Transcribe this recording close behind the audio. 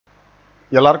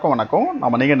எல்லாருக்கும் வணக்கம்.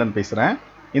 நான் மணிகண்டன் பேசுகிறேன்.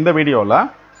 இந்த வீடியோவில்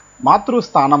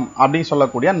மாத்ருஸ்தானம் அப்படின்னு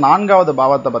சொல்லக்கூடிய 4வது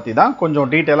பாவத்தை பற்றி தான் கொஞ்சம்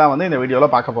டீட்டெயிலாக இந்த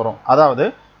வீடியோவில் பார்க்க போகிறோம். அதாவது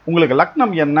உங்களுக்கு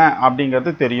லக்னம் என்ன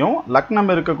அப்படிங்கிறது தெரியும்.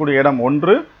 லக்னம் இருக்கக்கூடிய இடம்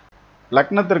 1,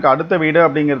 லக்னத்திற்கு அடுத்த வீடு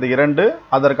அப்படிங்கிறது 2,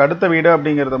 அதற்கு அடுத்த வீடு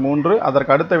அப்படிங்கிறது 3,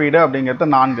 அதற்கு அடுத்த வீடு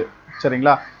அப்படிங்கிறது 4.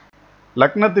 சரிங்களா?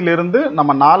 லக்னத்திலிருந்து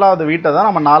நம்ம 4வது வீட்டை தான்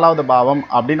நம்ம 4வது பாவம்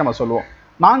அப்படின்னு நம்ம சொல்லுவோம்.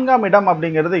 4ஆம் இடம்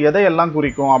அப்படிங்கிறது எதையெல்லாம்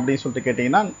குறிக்கும் அப்படின்னு சொல்லிட்டு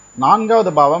கேட்டிங்கன்னா,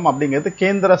 4வது பாவம் அப்படிங்கிறது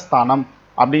கேந்திரஸ்தானம்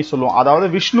அப்படின்னு சொல்லுவோம். அதாவது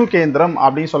விஷ்ணு கேந்திரம்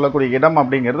அப்படின்னு சொல்லக்கூடிய இடம்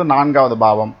அப்படிங்கிறது 4வது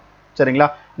பாவம். சரிங்களா?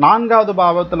 4வது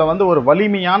பாவத்தில் ஒரு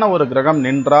வலிமையான ஒரு கிரகம்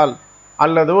நின்றால்,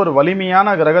 அல்லது ஒரு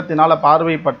வலிமையான கிரகத்தினால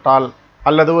பார்வைப்பட்டால்,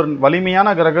 அல்லது ஒரு வலிமையான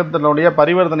கிரகத்தினுடைய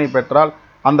பரிவர்த்தனை பெற்றால்,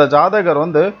 அந்த ஜாதகர்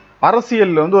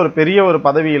அரசியலில் ஒரு பெரிய ஒரு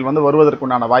பதவியில்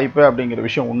வருவதற்குண்டான வாய்ப்பு அப்படிங்கிற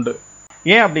விஷயம் உண்டு.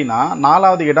 ஏன் அப்படின்னா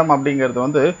 4வது இடம்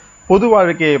அப்படிங்கிறது பொது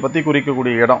வாழ்க்கையை பற்றி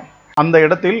குறிக்கக்கூடிய இடம். அந்த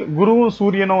இடத்தில் குருவும்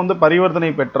சூரியனும் பரிவர்த்தனை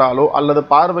பெற்றாலோ அல்லது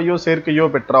பார்வையோ சேர்க்கையோ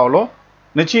பெற்றாலோ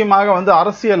நிச்சயமாக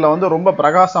அரசியலில் ரொம்ப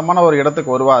பிரகாசமான ஒரு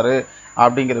இடத்துக்கு வருவார்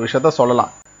அப்படிங்கிற விஷயத்த சொல்லலாம்.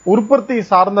 உற்பத்தி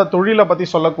சார்ந்த தொழிலை பற்றி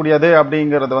சொல்லக்கூடியது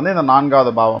அப்படிங்கிறது இந்த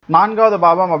 4வது பாவம். 4வது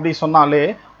பாவம் அப்படி சொன்னாலே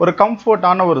ஒரு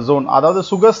கம்ஃபர்டான ஒரு ஜோன், அதாவது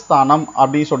சுகஸ்தானம்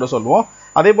அப்படின்னு சொல்லுவோம்.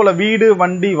 அதே போல் வீடு,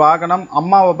 வண்டி, வாகனம்,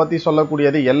 அம்மாவை பற்றி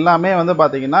சொல்லக்கூடியது எல்லாமே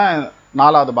பார்த்தீங்கன்னா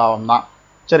 4வது பாவம் தான்.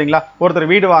 சரிங்களா? ஒருத்தர்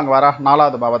வீடு வாங்குவாரா,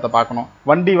 4வது பாவத்தை பார்க்கணும்.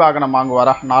 வண்டி வாகனம்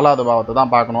வாங்குவாரா, 4வது பாவத்தை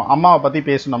தான் பார்க்கணும். அம்மாவை பற்றி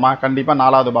பேசணுமா, கண்டிப்பாக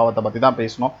 4வது பாவத்தை பற்றி தான்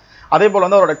பேசணும். அதே போல்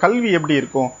அவரோட கல்வி எப்படி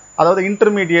இருக்கும், அதாவது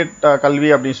இன்டர்மீடியட்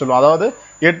கல்வி அப்படின்னு சொல்லுவோம். அதாவது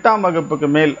 8ஆம் வகுப்புக்கு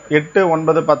மேல் 8,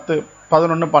 9, 10,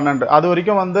 11, 12 அது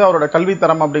வரைக்கும் அவரோட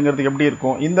கல்வித்தரம் அப்படிங்கிறது எப்படி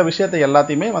இருக்கும், இந்த விஷயத்தை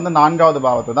எல்லாத்தையுமே 4வது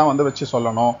பாவத்தை தான் வச்சு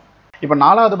சொல்லணும். இப்போ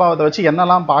 4வது பாவத்தை வச்சு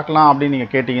என்னெல்லாம் பார்க்கலாம் அப்படின்னு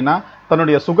நீங்கள் கேட்டிங்கன்னா,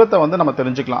 தன்னுடைய சுகத்தை நம்ம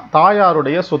தெரிஞ்சுக்கலாம்.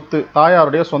 தாயாருடைய சொத்து,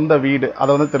 தாயாருடைய சொந்த வீடு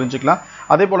அதை தெரிஞ்சுக்கலாம்.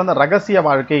 அதே போல் ரகசிய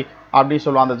வாழ்க்கை அப்படின்னு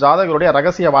சொல்லுவோம். அந்த ஜாதகருடைய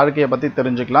ரகசிய வாழ்க்கையை பற்றி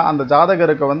தெரிஞ்சுக்கலாம். அந்த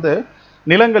ஜாதகருக்கு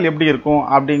நிலங்கள் எப்படி இருக்கும்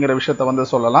அப்படிங்கிற விஷயத்த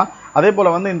சொல்லலாம். அதே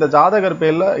போல் இந்த ஜாதகர்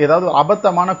பேரில் ஏதாவது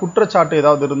அபத்தமான குற்றச்சாட்டு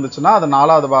ஏதாவது இருந்துச்சுன்னா அது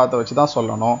 4வது பாவத்தை வச்சு தான்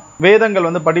சொல்லணும்.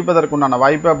 வேதங்கள் படிப்பதற்குண்டான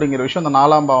வாய்ப்பு அப்படிங்கிற விஷயம் இந்த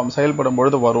 4ஆம் பாவம் செயல்படும்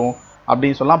பொழுது வரும்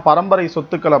அப்படின்னு சொல்லலாம். பரம்பரை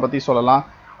சொத்துக்களை பற்றி சொல்லலாம்.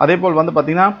 அதே போல்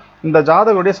பார்த்தீங்கன்னா இந்த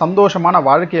ஜாதகருடைய சந்தோஷமான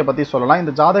வாழ்க்கையை பற்றி சொல்லலாம்.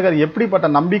 இந்த ஜாதகர் எப்படிப்பட்ட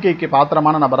நம்பிக்கைக்கு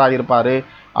பாத்திரமான நபராக இருப்பார்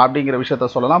அப்படிங்கிற விஷயத்த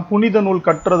சொல்லலாம். புனித நூல்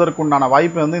கட்டுறதற்குண்டான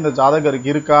வாய்ப்பு இந்த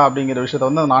ஜாதகருக்கு இருக்கா அப்படிங்கிற விஷயத்த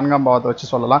 4ஆம் பாவத்தை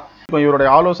வச்சு சொல்லலாம். இப்போ இவருடைய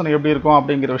ஆலோசனை எப்படி இருக்கும்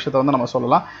அப்படிங்கிற விஷயத்த நம்ம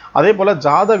சொல்லலாம். அதே போல்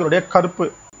ஜாதகருடைய கற்பு,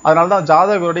 அதனால தான்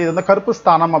ஜாதகருடைய இது கற்பு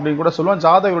ஸ்தானம் அப்படின்னு கூட சொல்லுவோம்.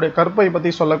 ஜாதகருடைய கற்பை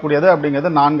பற்றி சொல்லக்கூடியது அப்படிங்கிறது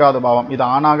 4வது பாவம். இது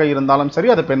ஆணாக இருந்தாலும் சரி,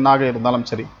 அது பெண்ணாக இருந்தாலும்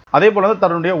சரி. அதே போல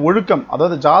தன்னுடைய ஒழுக்கம்,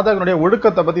 அதாவது ஜாதகனுடைய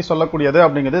ஒழுக்கத்தை பற்றி சொல்லக்கூடியது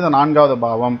அப்படிங்கிறது இந்த 4வது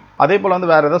பாவம். அதே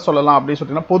போல் வேற எதை சொல்லலாம் அப்படின்னு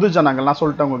சொல்லிட்டீங்கன்னா, பொது ஜனங்கள், நான்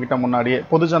சொல்லிட்டேன் உங்ககிட்ட முன்னாடியே,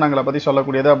 பொது ஜனங்களை பற்றி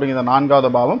சொல்லக்கூடியது அப்படிங்கிற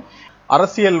 4வது பாவம்.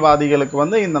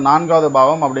 அரசியல்வாதிகளுக்கு இந்த 4வது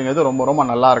பாவம் அப்படிங்கிறது ரொம்ப ரொம்ப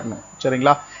நல்லா இருக்கணும்.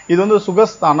 சரிங்களா? இது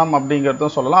சுகஸ்தானம்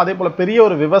அப்படிங்கிறதும் சொல்லலாம். அதே போல் பெரிய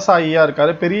ஒரு விவசாயியாக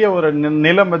இருக்காரு, பெரிய ஒரு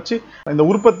நிலம் வச்சு இந்த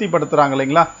உற்பத்தி படுத்துகிறாங்க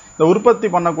இல்லைங்களா, இந்த உற்பத்தி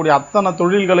பண்ணக்கூடிய அத்தனை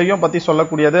தொழில்களையும் பற்றி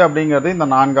சொல்லக்கூடியது அப்படிங்கிறது இந்த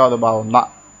 4வது பாவம் தான்.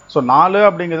 ஸோ 4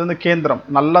 அப்படிங்கிறது கேந்திரம்,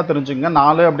 நல்லா தெரிஞ்சுங்க.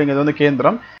 4 அப்படிங்கிறது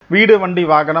கேந்திரம். வீடு, வண்டி,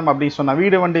 வாகனம் அப்படின்னு சொன்னால்,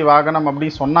 வீடு, வண்டி, வாகனம்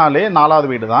அப்படின்னு சொன்னாலே 4வது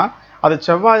வீடு தான். அது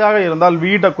செவ்வாயாக இருந்தால்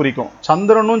வீட்டை குறிக்கும்,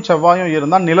 சந்திரனும் செவ்வாயும்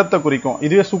இருந்தால் நிலத்தை குறிக்கும்.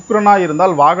 இதுவே சுக்கிரனாக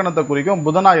இருந்தால் வாகனத்தை குறிக்கும்,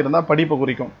 புதனாக இருந்தால் படிப்பை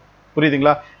குறிக்கும்.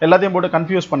 புரியுதுங்களா? எல்லாத்தையும் போட்டு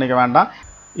கன்ஃபியூஸ் பண்ணிக்க வேண்டாம்.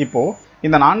 இப்போது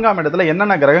இந்த 4ஆம் இடத்துல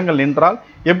என்னென்ன கிரகங்கள் நின்றால்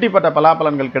எப்படிப்பட்ட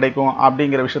பலாபலன்கள் கிடைக்கும்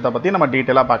அப்படிங்கிற விஷயத்தை பற்றி நம்ம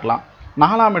டீட்டெயிலாக பார்க்கலாம்.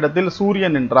 4ஆம் இடத்தில்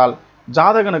சூரியன் நின்றால்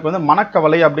ஜாதகனுக்கு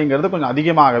மனக்கவலை அப்படிங்கிறது கொஞ்சம்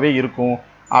அதிகமாகவே இருக்கும்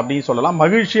அப்படின்னு சொல்லலாம்.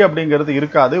 மகிழ்ச்சி அப்படிங்கிறது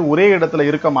இருக்காது, ஒரே இடத்துல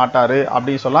இருக்க மாட்டார்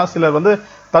அப்படின்னு சொல்லலாம். சிலர்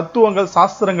தத்துவங்கள்,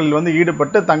 சாஸ்திரங்களில்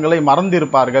ஈடுபட்டு தங்களை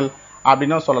மறந்திருப்பார்கள்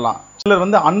அப்படின்னு சொல்லலாம். சிலர்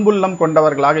அன்புள்ளம்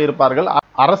கொண்டவர்களாக இருப்பார்கள்,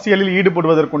 அரசியலில்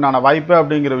ஈடுபடுவதற்குண்டான வாய்ப்பு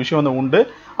அப்படிங்கிற விஷயம் உண்டு.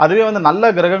 அதுவே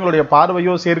நல்ல கிரகங்களுடைய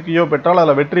பார்வையோ சேர்க்கையோ பெற்றால்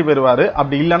அதில் வெற்றி பெறுவார்.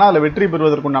 அப்படி இல்லைன்னா அதில் வெற்றி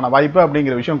பெறுவதற்குண்டான வாய்ப்பு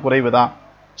அப்படிங்கிற விஷயம் குறைவு தான்.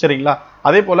 சரிங்களா?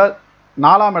 அதே போல்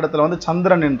 4ஆம் இடத்துல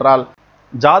சந்திரன் என்றால்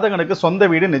ஜாதகனுக்கு சொந்த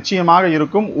வீடு நிச்சயமாக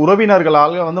இருக்கும்,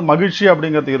 உறவினர்களால் மகிழ்ச்சி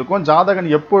அப்படிங்கிறது இருக்கும். ஜாதகன்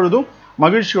எப்பொழுதும்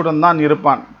மகிழ்ச்சியுடன் தான்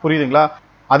இருப்பான். புரியுதுங்களா?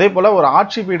 அதே போல் ஒரு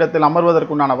ஆட்சி பீடத்தில்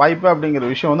அமர்வதற்குண்டான வாய்ப்பு அப்படிங்கிற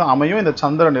விஷயம் அமையும் இந்த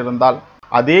சந்திரன் இருந்தால்.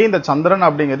 அதே இந்த சந்திரன்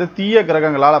அப்படிங்கிறது தீய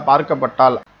கிரகங்களால்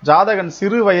பார்க்கப்பட்டால் ஜாதகன்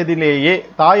சிறு வயதிலேயே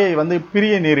தாயை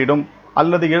பிரிய நேரிடும்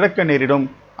அல்லது இழக்க நேரிடும்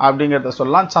அப்படிங்கிறத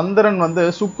சொல்லலாம். சந்திரன்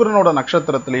சுக்கிரனோட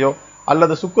நட்சத்திரத்திலேயோ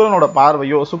அல்லது சுக்கிரனோட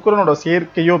பார்வையோ சுக்கிரனோட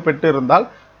சேர்க்கையோ பெற்று இருந்தால்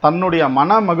தன்னுடைய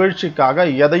மன மகிழ்ச்சிக்காக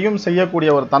எதையும் செய்யக்கூடிய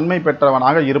ஒரு தன்மை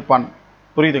பெற்றவனாக இருப்பான்.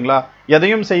 புரியுதுங்களா?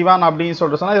 எதையும் செய்வான் அப்படின்னு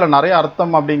சொல்லிட்டு சொன்னால் இதில் நிறைய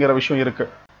அர்த்தம் அப்படிங்கிற விஷயம் இருக்கு.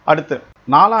 அடுத்து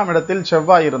 4ஆம் இடத்தில்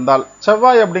செவ்வாய் இருந்தால்,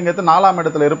 செவ்வாய் அப்படிங்கிறது 4ஆம்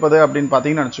இடத்துல இருப்பது அப்படின்னு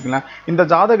பார்த்தீங்கன்னு நினச்சிக்கலாம், இந்த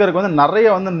ஜாதகருக்கு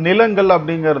நிறைய நிலங்கள்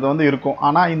அப்படிங்கிறது இருக்கும்.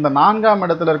 ஆனால் இந்த 4ஆம்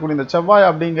இடத்துல இருக்கக்கூடிய இந்த செவ்வாய்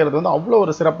அப்படிங்கிறது அவ்வளோ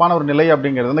ஒரு சிறப்பான ஒரு நிலை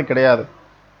அப்படிங்கிறது கிடையாது.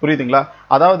 புரியுதுங்களா?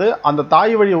 அதாவது அந்த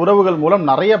தாய் வழி உறவுகள் மூலம்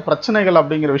நிறைய பிரச்சனைகள்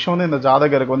அப்படிங்கிற விஷயம் வந்து இந்த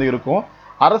ஜாதகருக்கு வந்து இருக்கும்.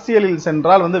 அரசியலில்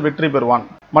சென்றால் வந்து வெற்றி பெறுவான்.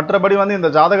 மற்றபடி வந்து இந்த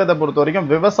ஜாதகத்தை பொறுத்த வரைக்கும்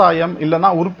விவசாயம் இல்லைன்னா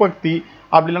உற்பத்தி,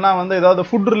 அப்படி இல்லைன்னா வந்து ஏதாவது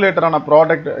ஃபுட் ரிலேட்டடான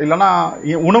ப்ராடக்ட் இல்லைன்னா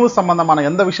உணவு சம்பந்தமான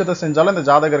எந்த விஷயத்தை செஞ்சாலும் இந்த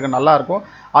ஜாதகருக்கு நல்லா இருக்கும்.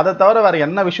 அதை தவிர வேற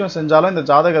என்ன விஷயம் செஞ்சாலும் இந்த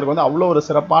ஜாதகருக்கு வந்து அவ்வளோ ஒரு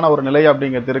சிறப்பான ஒரு நிலை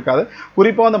அப்படிங்கிறது இருக்காது.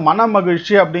 குறிப்பாக வந்து மன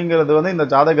மகிழ்ச்சி அப்படிங்கிறது வந்து இந்த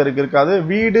ஜாதகருக்கு இருக்காது.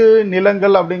 வீடு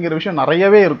நிலங்கள் அப்படிங்கிற விஷயம்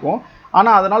நிறையவே இருக்கும்.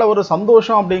 ஆனால் அதனால ஒரு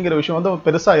சந்தோஷம் அப்படிங்கிற விஷயம் வந்து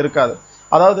பெருசா இருக்காது.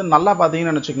 அதாவது நல்லா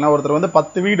பார்த்தீங்கன்னு நினச்சிக்கலாம், ஒருத்தர் வந்து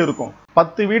 10 வீடு இருக்கும்.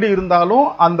 10 வீடு இருந்தாலும்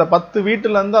அந்த 10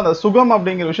 வீட்டிலேருந்து அந்த சுகம்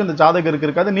அப்படிங்கிற விஷயம் இந்த ஜாதகருக்கு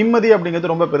இருக்காது. நிம்மதி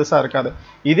அப்படிங்கிறது ரொம்ப பெருசாக இருக்காது.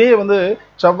 இதே வந்து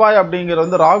செவ்வாய் அப்படிங்கிறது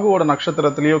வந்து ராகுவோட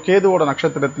நட்சத்திரத்திலேயோ கேதுவோட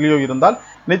நட்சத்திரத்திலேயோ இருந்தால்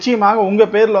நிச்சயமாக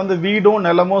உங்கள் பேரில் வந்து வீடோ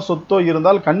நிலமோ சொத்தோ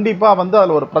இருந்தால் கண்டிப்பாக வந்து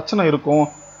அதில் ஒரு பிரச்சனை இருக்கும்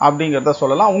அப்படிங்கிறத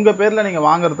சொல்லலாம். உங்கள் பேரில் நீங்கள்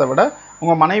வாங்குறத விட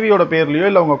உங்கள் மனைவியோட பேர்லையோ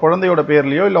இல்லை உங்கள் குழந்தையோட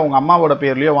பேர்லையோ இல்லை உங்கள் அம்மாவோட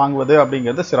பேர்லையோ வாங்குவது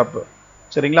அப்படிங்கிறது சிறப்பு.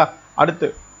 சரிங்களா? அடுத்து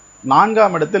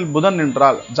 4ஆம் இடத்தில் புதன்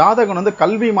நின்றால் ஜாதகன் வந்து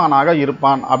கல்விமானாக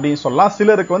இருப்பான் அப்படின்னு சொல்லலாம்.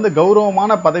 சிலருக்கு வந்து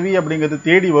கௌரவமான பதவி அப்படிங்கிறது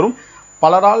தேடி வரும்.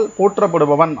 பலரால்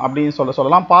போற்றப்படுபவன் அப்படின்னு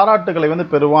சொல்லலாம். பாராட்டுகளை வந்து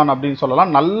பெறுவான் அப்படின்னு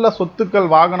சொல்லலாம். நல்ல சொத்துக்கள்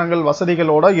வாகனங்கள்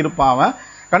வசதிகளோட இருப்பான். அவன்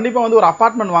கண்டிப்பாக வந்து ஒரு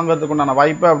அப்பார்ட்மெண்ட் வாங்குறதுக்கு உண்டான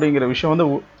வாய்ப்பு அப்படிங்கிற விஷயம் வந்து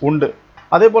உண்டு.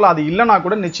 அதே போல் அது இல்லைனா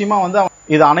கூட நிச்சயமாக வந்து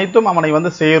இது அனைத்தும் அவனை வந்து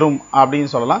சேரும் அப்படின்னு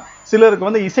சொல்லலாம். சிலருக்கு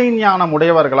வந்து இசை ஞானம்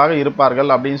உடையவர்களாக இருப்பார்கள்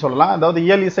அப்படின்னு சொல்லலாம். அதாவது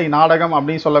இயல் இசை நாடகம்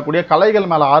அப்படின்னு சொல்லக்கூடிய கலைகள்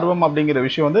மேலே ஆர்வம் அப்படிங்கிற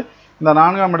விஷயம் வந்து இந்த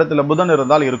 4ஆம் இடத்துல புதன்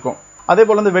இருந்தால் இருக்கும். அதே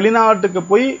போல் வந்து வெளிநாட்டுக்கு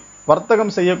போய்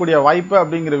வர்த்தகம் செய்யக்கூடிய வாய்ப்பு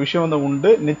அப்படிங்கிற விஷயம் வந்து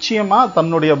உண்டு. நிச்சயமாக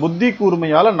தன்னுடைய புத்தி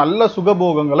கூர்மையால் நல்ல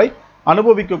சுகபோகங்களை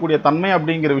அனுபவிக்கக்கூடிய தன்மை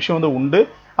அப்படிங்கிற விஷயம் வந்து உண்டு.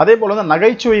 அதே போல் வந்து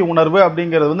நகைச்சுவை உணர்வு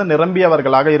அப்படிங்கிறது வந்து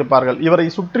நிரம்பியவர்களாக இருப்பார்கள். இவரை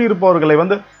சுற்றி இருப்பவர்களை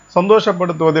வந்து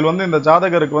சந்தோஷப்படுத்துவதில் வந்து இந்த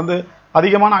ஜாதகருக்கு வந்து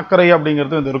அதிகமான அக்கறை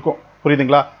அப்படிங்கிறது வந்து இருக்கும்.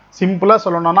 புரியுதுங்களா? சிம்பிளா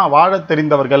சொல்லணும்னா வாழ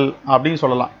தெரிந்தவர்கள் அப்படின்னு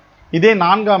சொல்லலாம். இதே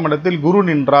 4ஆம் இடத்தில் குரு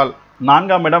நின்றால்,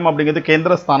 4ஆம் இடம் அப்படிங்கிறது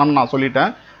கேந்திரஸ்தானம் நான்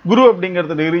சொல்லிட்டேன். குரு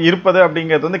அப்படிங்கிறது இருப்பது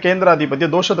அப்படிங்கிறது வந்து கேந்திராதிபத்திய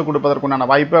தோஷத்தை கொடுப்பதற்குண்டான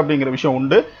வாய்ப்பு அப்படிங்கிற விஷயம்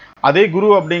உண்டு. அதே குரு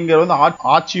அப்படிங்கிறது வந்து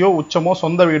ஆட்சியோ உச்சமோ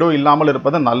சொந்த வீடோ இல்லாமல்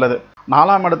இருப்பது நல்லது.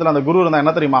 4ஆம் இடத்துல அந்த குரு இருந்தால்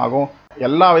என்ன தெரியுமா ஆகும்?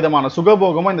 எல்லா விதமான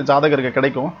சுகபோகமும் இந்த ஜாதகருக்கு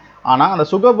கிடைக்கும். ஆனால் அந்த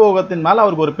சுகபோகத்தின் மேலே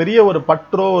அவருக்கு ஒரு பெரிய ஒரு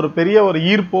பற்றோ ஒரு பெரிய ஒரு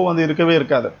ஈர்ப்போ வந்து இருக்கவே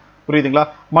இருக்காது. புரியுதுங்களா?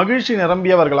 மகிழ்ச்சி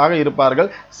நிரம்பியவர்களாக இருப்பார்கள்.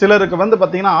 சிலருக்கு வந்து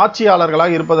பார்த்தீங்கன்னா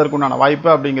ஆட்சியாளர்களாக இருப்பதற்குண்டான வாய்ப்பு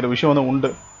அப்படிங்கிற விஷயம் வந்து உண்டு.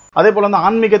 அதே போல் வந்து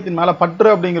ஆன்மீகத்தின் மேலே பற்று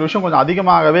அப்படிங்கிற விஷயம் கொஞ்சம்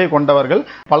அதிகமாகவே கொண்டவர்கள்,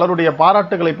 பலருடைய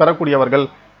பாராட்டுகளை பெறக்கூடியவர்கள்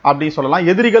அப்படின்னு சொல்லலாம்.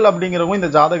 எதிரிகள் அப்படிங்கிறவங்க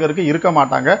இந்த ஜாதகருக்கு இருக்க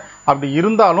மாட்டாங்க. அப்படி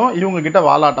இருந்தாலும் இவங்க கிட்ட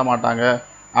வாலாட்ட மாட்டாங்க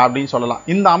அப்படின்னு சொல்லலாம்.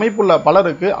 இந்த அமைப்புள்ள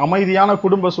பலருக்கு அமைதியான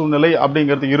குடும்ப சூழ்நிலை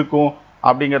அப்படிங்கிறது இருக்கும்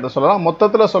அப்படிங்கிறத சொல்லலாம்.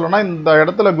 மொத்தத்தில் சொல்லணும்னா இந்த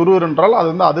இடத்துல குரு என்றால் அது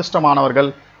வந்து அதிர்ஷ்டமானவர்கள்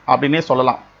அப்படின்னே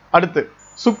சொல்லலாம். அடுத்து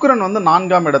சுக்கிரன் வந்து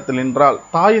 4ஆம் இடத்தில் நின்றால்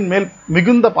தாயின் மேல்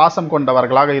மிகுந்த பாசம்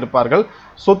கொண்டவர்களாக இருப்பார்கள்.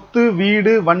 சொத்து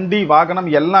வீடு வண்டி வாகனம்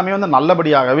எல்லாமே வந்து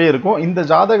நல்லபடியாகவே இருக்கும். இந்த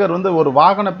ஜாதகர் வந்து ஒரு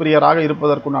வாகன பிரியராக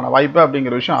இருப்பதற்குண்டான வாய்ப்பு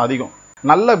அப்படிங்கிற விஷயம் அதிகம்.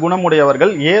 நல்ல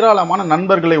குணமுடையவர்கள், ஏராளமான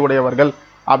நண்பர்களை உடையவர்கள்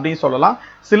அப்படின்னு சொல்லலாம்.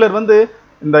 சிலர் வந்து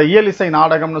இந்த இயல் இசை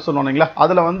நாடகம்னு சொன்னீங்களா,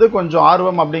 அதில் வந்து கொஞ்சம்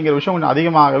ஆர்வம் அப்படிங்கிற விஷயம் கொஞ்சம்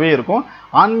அதிகமாகவே இருக்கும்.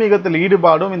 ஆன்மீகத்தில்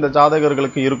ஈடுபாடும் இந்த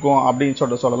ஜாதகர்களுக்கு இருக்கும்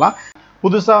அப்படின்னு சொல்லலாம்.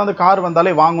 புதுசாக வந்து கார்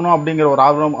வந்தாலே வாங்கணும் அப்படிங்கிற ஒரு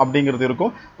ஆர்வம் அப்படிங்கிறது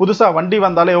இருக்கும். புதுசாக வண்டி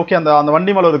வந்தாலே ஓகே அந்த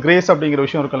வண்டி மேலே ஒரு கிரேஸ் அப்படிங்கிற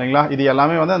விஷயம் இருக்கும் இல்லைங்களா? இது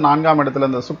எல்லாமே வந்து 4ஆம் இடத்துல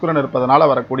இந்த சுக்கிரன் இருப்பதனால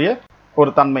வரக்கூடிய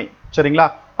ஒரு தன்மை. சரிங்களா?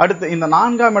 அடுத்து இந்த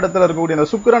 4ஆம் இடத்துல இருக்கக்கூடிய இந்த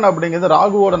சுக்கிரன் அப்படிங்கிறது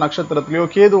ராகுவோட நட்சத்திரத்திலையோ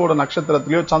கேதுவோட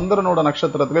நட்சத்திரத்திலையோ சந்திரனோட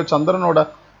நட்சத்திரத்திலையோ சந்திரனோட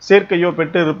சேர்க்கையோ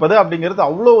பெற்று இருப்பது அப்படிங்கிறது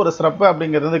அவ்வளோ ஒரு சிறப்பு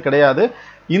அப்படிங்கிறது கிடையாது.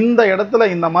 இந்த இடத்துல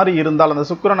இந்த மாதிரி இருந்தால், அந்த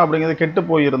சுக்கிரன் அப்படிங்கிறது கெட்டு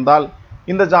போயிருந்தால்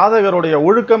இந்த ஜாதகருடைய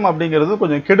ஒழுக்கம் அப்படிங்கிறது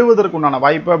கொஞ்சம் கெடுவதற்குண்டான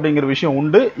வாய்ப்பு அப்படிங்கிற விஷயம்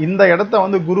உண்டு. இந்த இடத்த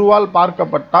வந்து குருவால்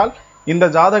பார்க்கப்பட்டால் இந்த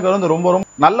ஜாதகர் வந்து ரொம்ப ரொம்ப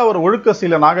நல்ல ஒரு ஒழுக்க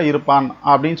சீலனாக இருப்பான்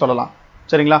அப்படின்னு சொல்லலாம்.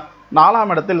 சரிங்களா?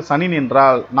 4ஆம் இடத்தில் சனி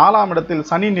நின்றால், 4ஆம் இடத்தில்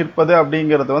சனி நிற்பது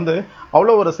அப்படிங்கிறது வந்து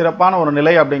அவ்வளோ ஒரு சிறப்பான ஒரு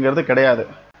நிலை அப்படிங்கிறது கிடையாது.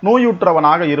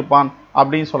 நோயுற்றவனாக இருப்பான்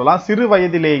அப்படின்னு சொல்லலாம். சிறு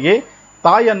வயதிலேயே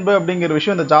தாய் அன்பு அப்படிங்கிற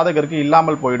விஷயம் இந்த ஜாதகருக்கு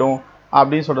இல்லாமல் போயிடும்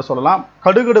அப்படின்னு சொல்லலாம்.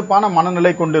 கடுகடுப்பான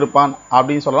மனநிலை கொண்டிருப்பான்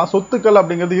அப்படின்னு சொல்லலாம். சொத்துக்கள்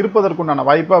அப்படிங்கிறது இருப்பதற்குண்டான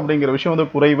வாய்ப்பு அப்படிங்கிற விஷயம் வந்து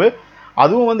குறைவு.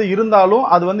 அதுவும் வந்து இருந்தாலும்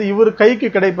அது வந்து இவர் கைக்கு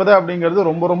கிடைப்பது அப்படிங்கிறது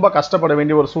ரொம்ப ரொம்ப கஷ்டப்பட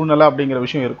வேண்டிய ஒரு சூழ்நிலை அப்படிங்கிற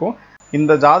விஷயம் இருக்கும்.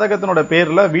 இந்த ஜாதகத்தினோட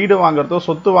பேரில் வீடு வாங்குறதோ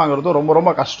சொத்து வாங்குறதோ ரொம்ப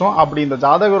ரொம்ப கஷ்டம். அப்படி இந்த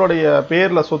ஜாதகருடைய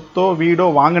பேரில் சொத்தோ வீடோ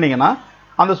வாங்கினீங்கன்னா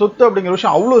அந்த சொத்து அப்படிங்கிற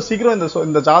விஷயம் அவ்வளோ சீக்கிரம்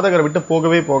இந்த ஜாதகரை விட்டு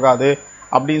போகவே போகாது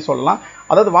அப்படின்னு சொல்லலாம்.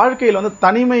 அதாவது வாழ்க்கையில் வந்து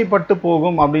தனிமைப்பட்டு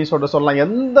போகும் அப்படின்னு சொல்லலாம்.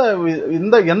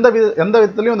 எந்த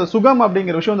விதத்துலையும் அந்த சுகம்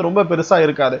அப்படிங்கிற விஷயம் வந்து ரொம்ப பெருசாக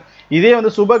இருக்காது. இதே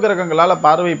வந்து சுப கிரகங்களால்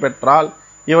பார்வை பெற்றால்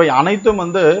இவை அனைத்தும்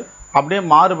வந்து அப்படியே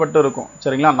மாறுபட்டு இருக்கும்.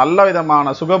 சரிங்களா? நல்ல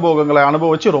விதமான சுகபோகங்களை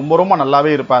அனுபவிச்சு ரொம்ப ரொம்ப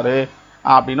நல்லாவே இருப்பார்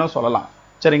அப்படின்னு சொல்லலாம்.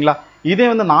 சரிங்களா? இதே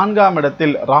வந்து 4ஆம்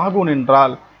இடத்தில் ராகு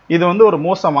நின்றால் இது வந்து ஒரு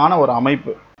மோசமான ஒரு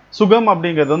அமைப்பு. சுகம்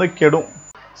அப்படிங்கிறது வந்து கெடும்.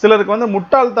 சிலருக்கு வந்து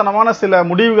முட்டாள்தனமான சில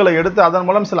முடிவுகளை எடுத்து அதன்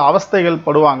மூலம் சில அவஸ்தைகள்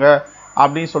படுவாங்க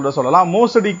அப்படின்னு சொல்லலாம்.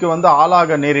 மோசடிக்கு வந்து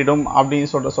ஆளாக நேரிடும் அப்படின்னு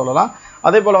சொல்லலாம்.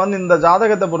 அதே போல் வந்து இந்த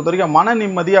ஜாதகத்தை பொறுத்த வரைக்கும் மன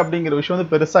நிம்மதி அப்படிங்கிற விஷயம்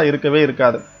வந்து பெருசாக இருக்கவே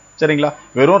இருக்காது. சரிங்களா?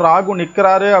 வெறும் ராகு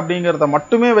நிற்கிறாரு அப்படிங்கிறத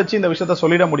மட்டுமே வச்சு இந்த விஷயத்த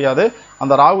சொல்லிட முடியாது.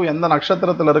 அந்த ராகு எந்த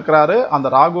நட்சத்திரத்தில் இருக்கிறாரு, அந்த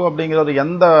ராகு அப்படிங்கிறது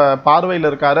எந்த பார்வையில்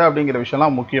இருக்காரு அப்படிங்கிற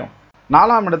விஷயம்லாம் முக்கியம்.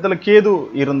 4ஆம் இடத்துல கேது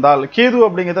இருந்தால், கேது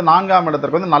அப்படிங்கிறது 4ஆம்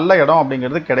இடத்துக்கு வந்து நல்ல இடம்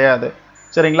அப்படிங்கிறது கிடையாது.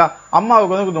 சரிங்களா?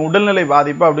 அம்மாவுக்கு வந்து கொஞ்சம் உடல்நிலை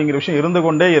பாதிப்பு அப்படிங்கிற விஷயம் இருந்து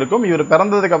கொண்டே இருக்கும். இவர்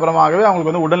பிறந்ததுக்கு அப்புறமாகவே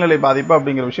அவங்களுக்கு வந்து உடல்நிலை பாதிப்பு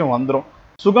அப்படிங்கிற விஷயம் வந்துடும்.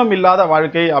 சுகம் இல்லாத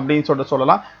வாழ்க்கை அப்படின்னு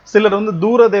சொல்லலாம். சிலர் வந்து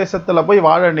தூர தேசத்துல போய்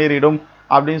வாழ நேரிடும்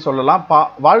அப்படின்னு சொல்லலாம்.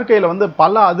 வாழ்க்கையில வந்து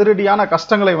பல அதிரடியான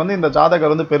கஷ்டங்களை வந்து இந்த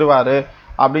ஜாதகர் வந்து பெறுவாரு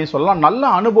அப்படின்னு சொல்லலாம். நல்ல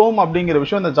அனுபவம் அப்படிங்கிற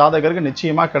விஷயம் இந்த ஜாதகருக்கு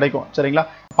நிச்சயமா கிடைக்கும். சரிங்களா?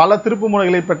 பல திருப்பு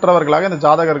முனைகளை பெற்றவர்களாக இந்த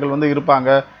ஜாதகர்கள் வந்து இருப்பாங்க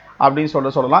அப்படின்னு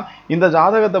சொல்லலாம். இந்த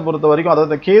ஜாதகத்தை பொறுத்த வரைக்கும்,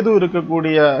 அதாவது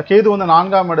கேது வந்து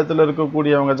 4ஆம் இடத்துல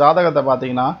இருக்கக்கூடியவங்க ஜாதகத்தை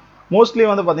பார்த்தீங்கன்னா மோஸ்ட்லி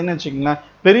வந்து பார்த்தீங்கன்னு வச்சுக்கோங்களேன்,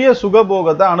 பெரிய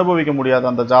சுகபோகத்தை அனுபவிக்க முடியாது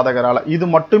அந்த ஜாதகரால். இது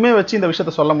மட்டுமே வச்சு இந்த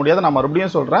விஷயத்த சொல்ல முடியாது. நான்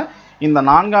மறுபடியும் சொல்கிறேன், இந்த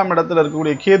 4ஆம் இடத்துல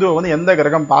இருக்கக்கூடிய கேதுவை வந்து எந்த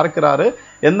கிரகம் பார்க்கிறாரு,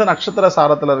 எந்த நட்சத்திர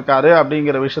சாரத்தில் இருக்காரு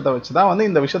அப்படிங்கிற விஷயத்தை வச்சு தான் வந்து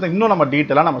இந்த விஷயத்தை இன்னும் நம்ம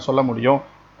டீட்டெயிலாக நம்ம சொல்ல முடியும்.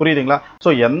 புரியுதுங்களா? ஸோ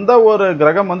எந்த ஒரு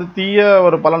கிரகம் வந்து தீய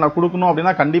ஒரு பலனை கொடுக்கணும்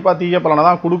அப்படின்னா கண்டிப்பாக தீய பலனை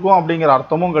தான் கொடுக்கும் அப்படிங்கிற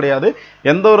அர்த்தமும் கிடையாது.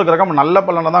 எந்த ஒரு கிரகம் நல்ல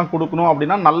பலனை தான் கொடுக்கணும்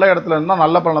அப்படின்னா நல்ல இடத்துல இருந்தால்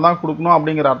நல்ல பலனை தான் கொடுக்கணும்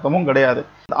அப்படிங்கிற அர்த்தமும் கிடையாது.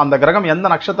 அந்த கிரகம் எந்த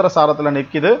நட்சத்திர சாரத்தில்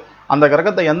நிற்கிது, அந்த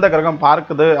கிரகத்தை எந்த கிரகம்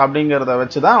பார்க்குது அப்படிங்கிறத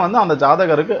வச்சு தான் வந்து அந்த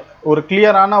ஜாதகருக்கு ஒரு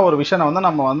கிளியரான ஒரு விஷயம் வந்து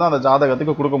நம்ம வந்து அந்த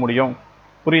ஜாதகத்துக்கு கொடுக்க முடியும்.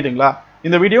 புரியுதுங்களா?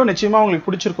 இந்த வீடியோ நிச்சயமாக உங்களுக்கு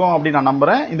பிடிச்சிருக்கும் அப்படின்னு நான்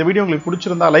நம்புகிறேன். இந்த வீடியோ உங்களுக்கு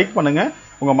பிடிச்சிருந்தா லைக் பண்ணுங்கள்,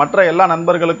 உங்கள் மற்ற எல்லா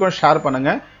நண்பர்களுக்கும் ஷேர்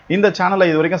பண்ணுங்கள். இந்த சேனலை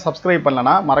இது வரைக்கும் சப்ஸ்கிரைப்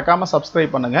பண்ணலன்னா மறக்காமல்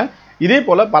சப்ஸ்கிரைப் பண்ணுங்கள். இதே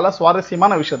போல் பல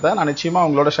சுவாரஸ்யமான விஷயத்த நான் நிச்சயமாக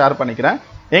உங்களோட ஷேர் பண்ணிக்கிறேன்.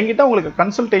 என்கிட்ட உங்களுக்கு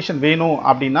கன்சல்டேஷன் வேணும்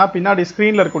அப்படின்னா பின்னாடி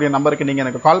ஸ்க்ரீனில் இருக்கக்கூடிய நம்பருக்கு நீங்கள்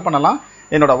எனக்கு கால் பண்ணலாம்.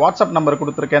 என்னோட வாட்ஸ்அப் நம்பர்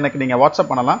கொடுத்துருக்கேன், எனக்கு நீங்கள்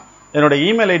வாட்ஸ்அப் பண்ணலாம். என்னோட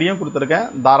இமெயில் ஐடியும் கொடுத்துருக்கேன்,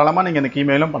 தாராளமாக நீங்கள் எனக்கு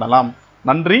இமெயிலும் பண்ணலாம்.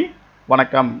 நன்றி,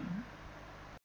 வணக்கம்.